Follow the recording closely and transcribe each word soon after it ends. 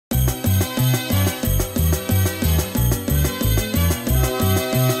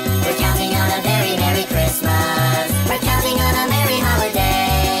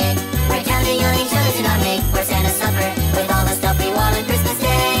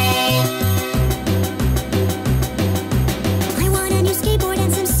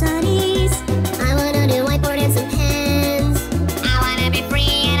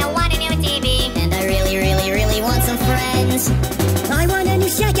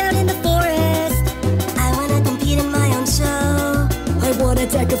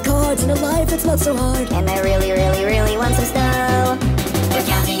cards in a life, it's not so hard. And I really, really, really want some stars.